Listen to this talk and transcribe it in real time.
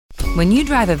When you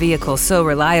drive a vehicle so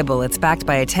reliable it's backed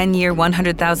by a 10-year,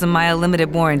 100,000-mile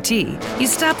limited warranty, you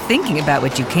stop thinking about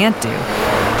what you can't do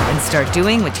and start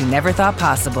doing what you never thought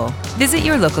possible. Visit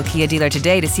your local Kia dealer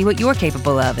today to see what you're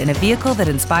capable of in a vehicle that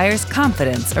inspires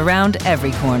confidence around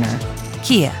every corner.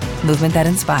 Kia, movement that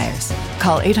inspires.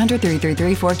 Call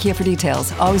 800-333-4KIA for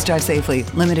details. Always drive safely.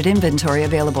 Limited inventory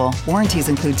available. Warranties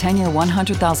include 10-year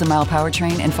 100,000-mile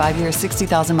powertrain and 5-year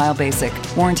 60,000-mile basic.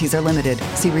 Warranties are limited.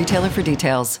 See retailer for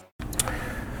details.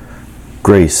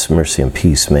 Grace, mercy, and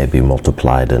peace may be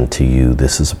multiplied unto you.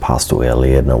 This is Apostle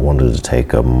Elliott, and I wanted to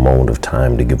take a moment of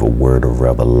time to give a word of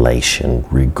revelation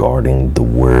regarding the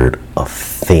word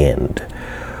offend,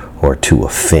 or to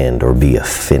offend or be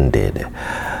offended.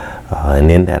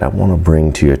 And in that, I want to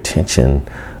bring to your attention,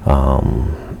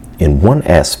 in one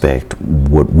aspect,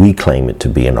 what we claim it to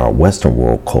be in our Western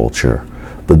world culture,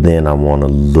 but then I want to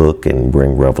look and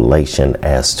bring revelation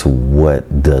as to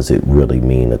what does it really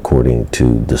mean according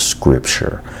to the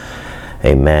scripture.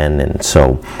 Amen. And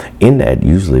so in that,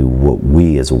 usually what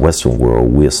we as a Western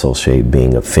world, we associate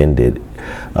being offended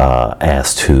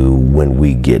as to when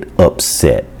we get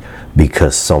upset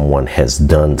because someone has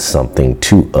done something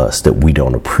to us that we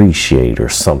don't appreciate or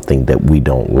something that we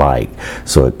don't like.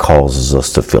 So it causes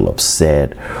us to feel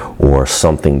upset, or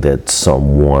something that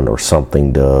someone or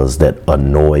something does that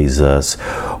annoys us,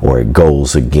 or it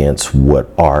goes against what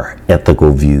our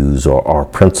ethical views or our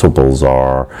principles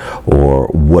are, or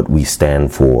what we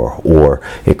stand for, or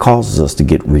it causes us to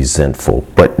get resentful.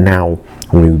 But now,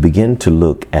 when we begin to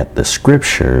look at the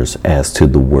scriptures as to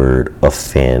the word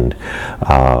offend,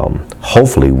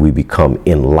 hopefully we become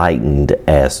enlightened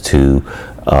as to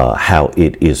how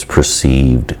it is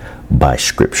perceived by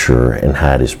scripture and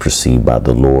how it is perceived by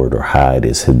the Lord, or how it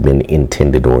has been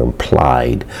intended or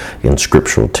implied in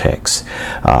scriptural texts.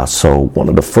 So one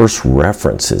of the first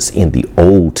references in the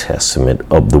Old Testament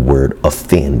of the word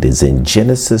offend is in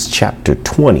Genesis chapter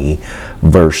 20,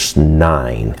 verse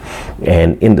 9.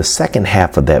 And in the second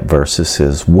half of that verse, it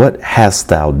says, "What hast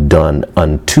thou done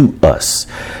unto us?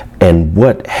 And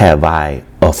what have I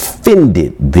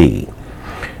offended thee?"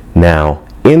 Now,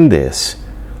 in this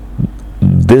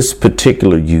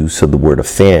particular use of the word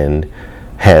offend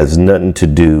has nothing to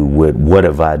do with what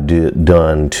have I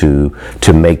done to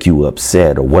make you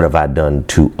upset, or what have I done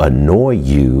to annoy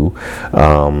you.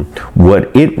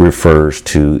 What it refers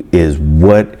to is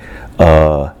what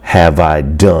have I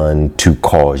done to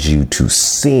cause you to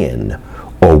sin,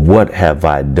 or what have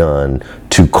I done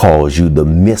to cause you to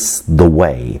miss the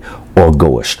way or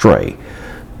go astray.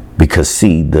 Because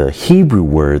see, the Hebrew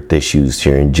word that's used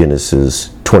here in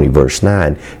Genesis 20 verse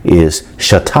 9 is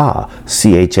chata,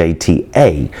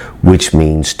 C-H-A-T-A, which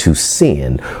means to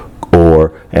sin,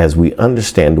 or as we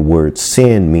understand the word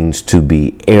sin means to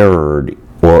be erred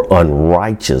or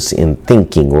unrighteous in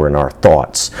thinking or in our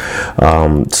thoughts.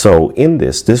 So in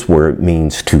this word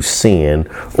means to sin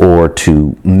or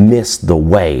to miss the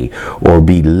way or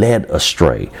be led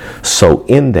astray. So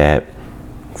in that,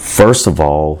 first of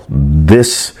all,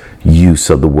 this use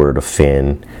of the word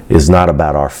offend is not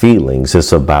about our feelings.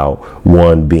 It's about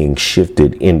one being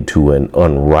shifted into an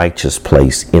unrighteous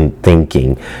place in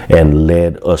thinking and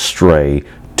led astray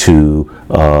to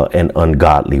an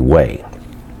ungodly way.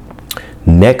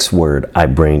 Next word I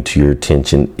bring to your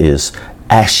attention is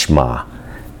ashmah,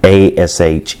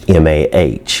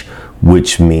 A-S-H-M-A-H,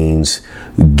 which means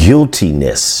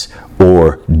guiltiness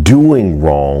or doing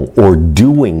wrong or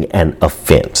doing an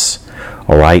offense.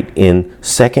 All right, in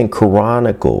 2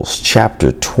 Chronicles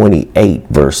chapter 28,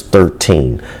 verse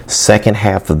 13, second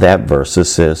half of that verse, it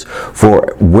says,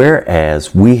 "For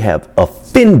whereas we have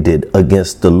offended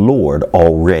against the Lord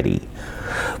already."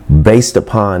 Based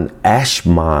upon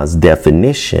Ashmah's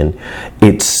definition,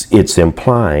 it's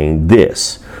implying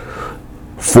this: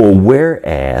 for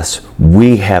whereas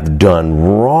we have done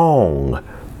wrong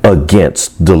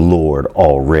against the Lord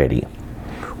already.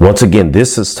 Once again,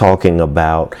 this is talking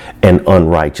about an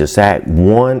unrighteous act.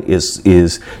 One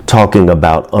is talking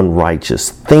about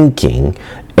unrighteous thinking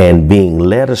and being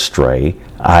led astray,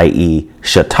 i.e.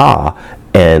 chata,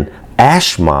 and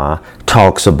Ashmah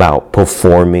talks about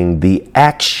performing the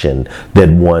action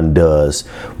that one does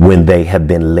when they have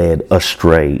been led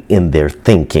astray in their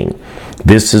thinking.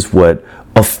 This is what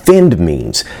offend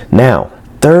means. Now,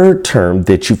 third term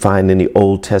that you find in the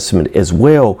Old Testament as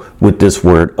well with this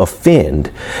word offend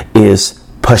is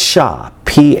pasha,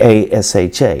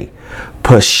 P-A-S-H-A.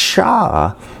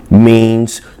 Pasha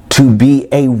means to be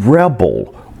a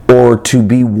rebel, or to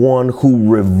be one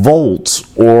who revolts,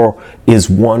 or is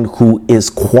one who is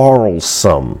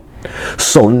quarrelsome.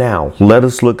 So now let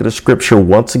us look at a scripture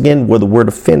once again where the word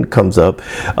offend comes up,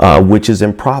 which is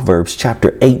in Proverbs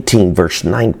chapter 18, verse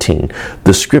 19.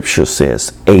 The scripture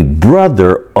says, a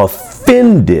brother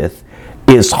offendeth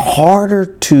is harder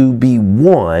to be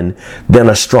won than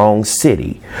a strong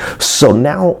city. So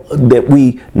now that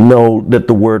we know that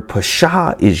the word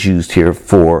pasha is used here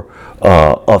for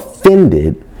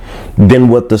offended, then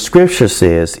what the scripture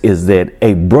says is that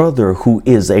a brother who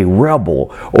is a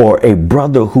rebel or a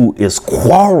brother who is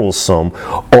quarrelsome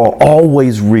or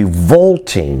always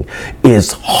revolting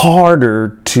is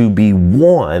harder to be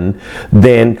won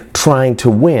than trying to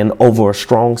win over a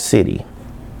strong city.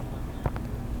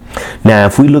 Now,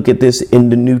 if we look at this in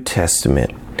the New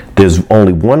Testament, there's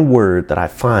only one word that I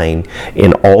find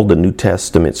in all the New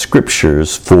Testament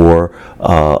scriptures for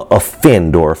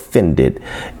offend or offended.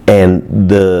 And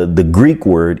the Greek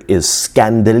word is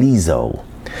scandalizo.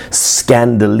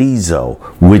 Scandalizo,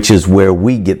 which is where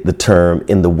we get the term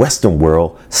in the Western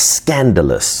world,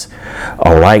 scandalous.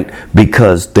 All right,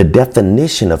 because the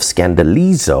definition of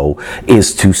scandalizo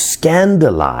is to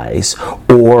scandalize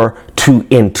or to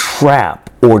entrap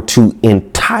or to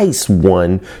entice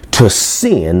one to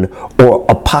sin or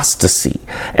apostasy.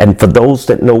 And for those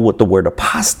that know what the word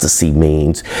apostasy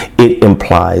means, it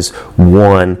implies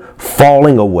one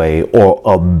falling away or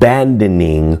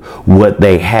abandoning what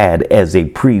they had as a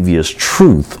previous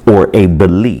truth or a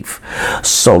belief.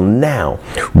 So now,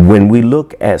 when we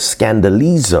look at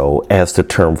scandalizo as the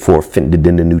term for offended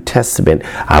in the New Testament,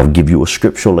 I'll give you a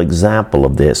scriptural example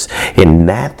of this. In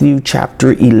Matthew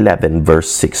chapter 11, verse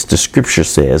 6, the scripture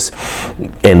says,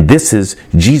 and this is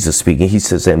Jesus speaking, he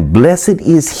says, and blessed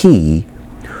is he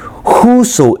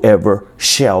whosoever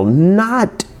shall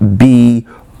not be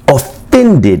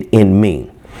offended in me,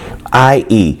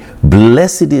 i.e.,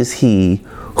 blessed is he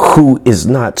who is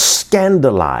not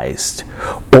scandalized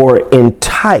or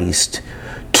enticed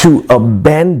to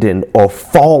abandon or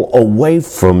fall away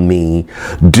from me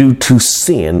due to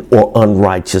sin or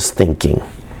unrighteous thinking.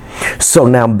 So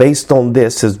now, based on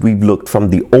this, as we've looked from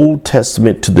the Old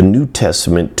Testament to the New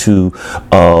Testament to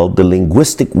the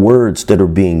linguistic words that are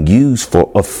being used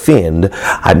for offend,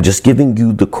 I'm just giving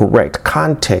you the correct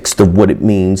context of what it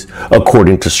means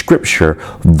according to Scripture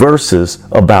versus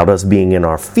about us being in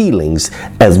our feelings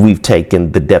as we've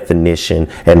taken the definition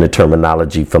and the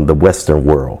terminology from the Western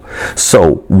world.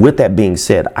 So with that being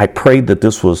said, I pray that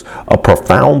this was a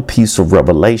profound piece of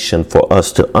revelation for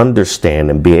us to understand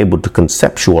and be able to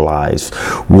conceptualize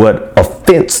what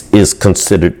offense is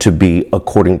considered to be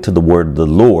according to the word of the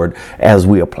Lord as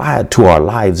we apply it to our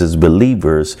lives as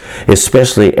believers,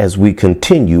 especially as we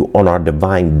continue on our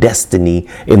divine destiny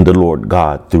in the Lord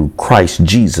God through Christ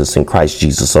Jesus and Christ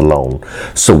Jesus alone.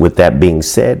 So with that being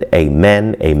said,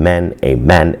 amen, amen,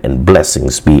 amen, and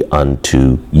blessings be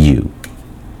unto you.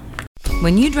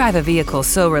 When you drive a vehicle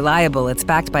so reliable it's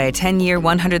backed by a 10-year,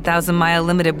 100,000-mile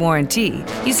limited warranty,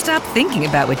 you stop thinking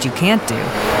about what you can't do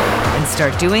and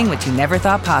start doing what you never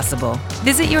thought possible.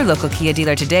 Visit your local Kia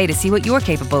dealer today to see what you're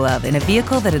capable of in a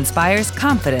vehicle that inspires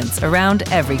confidence around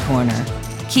every corner.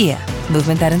 Kia,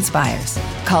 movement that inspires.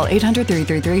 Call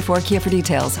 800-333-4KIA for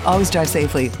details. Always drive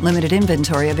safely. Limited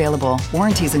inventory available.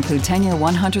 Warranties include 10-year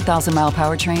 100,000-mile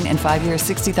powertrain and 5-year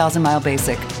 60,000-mile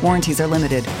basic. Warranties are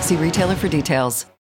limited. See retailer for details.